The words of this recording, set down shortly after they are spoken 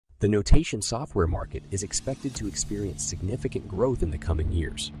The notation software market is expected to experience significant growth in the coming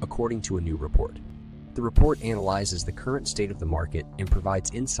years, according to a new report. The report analyzes the current state of the market and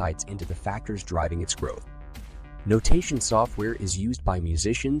provides insights into the factors driving its growth. Notation software is used by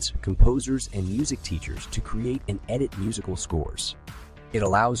musicians, composers, and music teachers to create and edit musical scores. It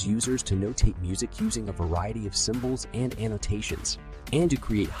allows users to notate music using a variety of symbols and annotations, and to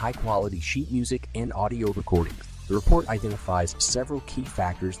create high-quality sheet music and audio recordings. The report identifies several key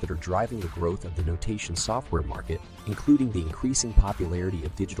factors that are driving the growth of the notation software market, including the increasing popularity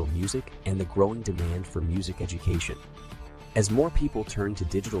of digital music and the growing demand for music education. As more people turn to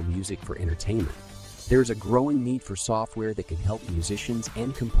digital music for entertainment, there is a growing need for software that can help musicians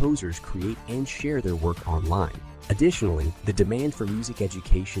and composers create and share their work online. Additionally, the demand for music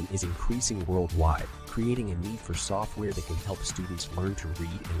education is increasing worldwide, creating a need for software that can help students learn to read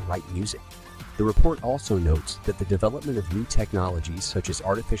and write music. The report also notes that the development of new technologies such as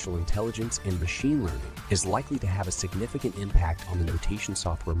artificial intelligence and machine learning is likely to have a significant impact on the notation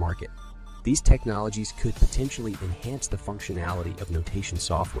software market. These technologies could potentially enhance the functionality of notation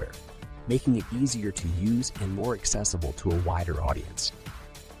software, making it easier to use and more accessible to a wider audience.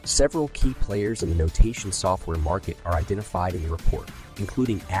 Several key players in the notation software market are identified in the report,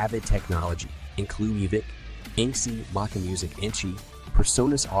 including Avid Technology, Avid, MakeMusic,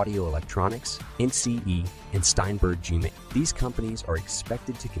 PreSonus Audio Electronics, NCE, and Steinberg. These companies are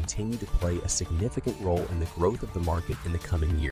expected to continue to play a significant role in the growth of the market in the coming years.